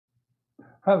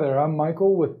Hi there, I'm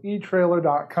Michael with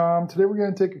etrailer.com. Today we're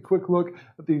going to take a quick look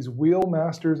at these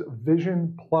Wheelmasters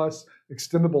Vision Plus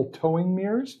extendable towing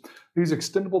mirrors. These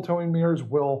extendable towing mirrors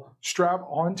will strap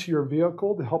onto your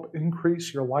vehicle to help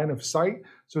increase your line of sight.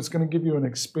 So it's going to give you an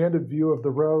expanded view of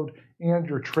the road and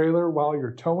your trailer while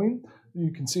you're towing.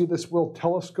 You can see this will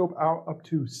telescope out up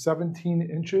to 17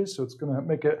 inches, so it's going to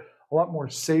make it a lot more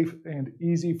safe and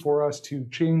easy for us to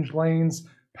change lanes,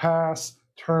 pass,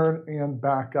 turn, and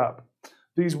back up.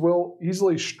 These will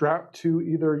easily strap to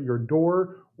either your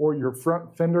door or your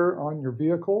front fender on your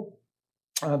vehicle.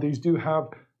 These do have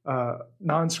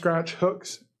non-scratch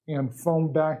hooks and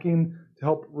foam backing to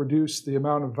help reduce the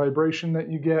amount of vibration that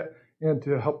you get and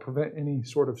to help prevent any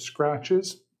sort of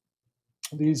scratches.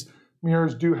 These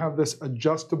mirrors do have this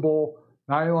adjustable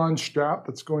nylon strap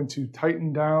that's going to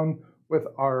tighten down with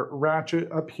our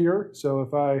ratchet up here. So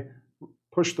if I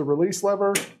push the release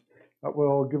lever, that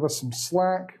will give us some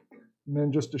slack. And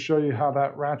then just to show you how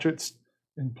that ratchet's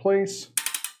in place,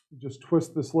 you just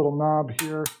twist this little knob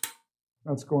here.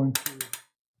 That's going to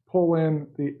pull in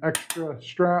the extra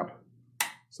strap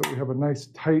so we have a nice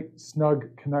tight,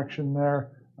 snug connection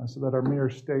there so that our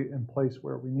mirrors stay in place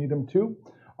where we need them to.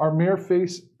 Our mirror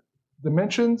face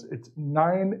dimensions, it's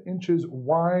 9 inches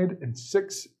wide and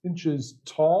 6 inches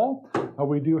tall.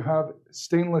 We do have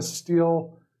stainless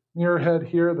steel mirror head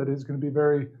here that is going to be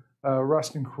very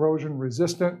rust and corrosion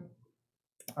resistant.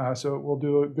 So it will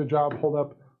do a good job, hold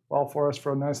up well for us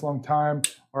for a nice long time.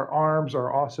 Our arms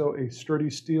are also a sturdy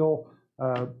steel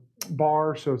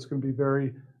bar, so it's going to be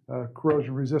very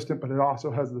corrosion resistant, but it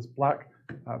also has this black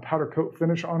powder coat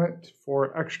finish on it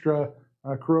for extra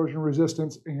corrosion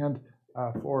resistance and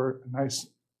for a nice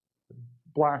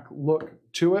black look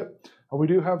to it. We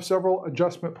do have several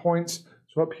adjustment points.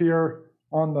 So up here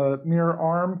on the mirror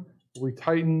arm, we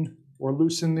tighten or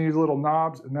loosen these little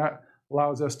knobs, and that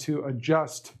allows us to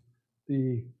adjust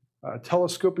the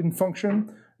telescoping function.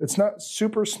 It's not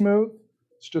super smooth.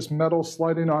 It's just metal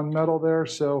sliding on metal there.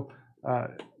 So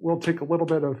we'll take a little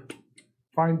bit of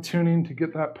fine tuning to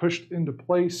get that pushed into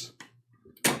place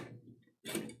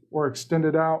or extend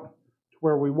it out to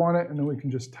where we want it. And then we can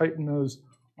just tighten those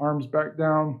arms back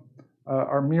down.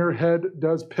 Our mirror head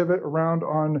does pivot around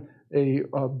on a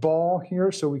ball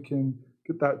here, so we can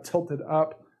get that tilted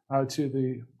up to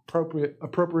the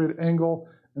appropriate angle,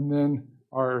 and then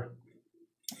our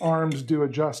arms do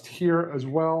adjust here as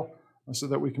well so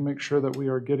that we can make sure that we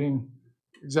are getting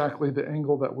exactly the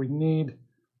angle that we need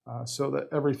so that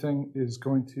everything is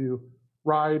going to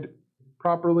ride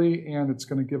properly and it's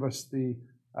going to give us the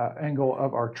angle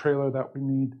of our trailer that we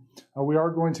need. We are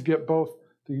going to get both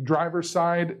the driver's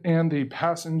side and the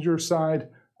passenger side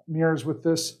mirrors with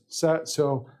this set,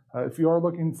 so if you are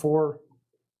looking for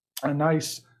a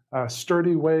nice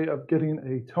sturdy way of getting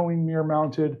a towing mirror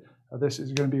mounted, this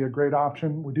is going to be a great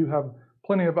option. We do have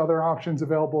plenty of other options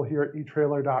available here at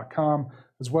etrailer.com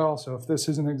as well. So if this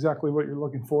isn't exactly what you're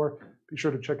looking for, be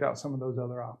sure to check out some of those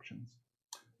other options.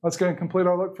 That's going to complete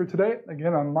our look for today.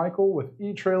 Again, I'm Michael with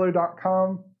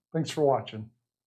etrailer.com. Thanks for watching.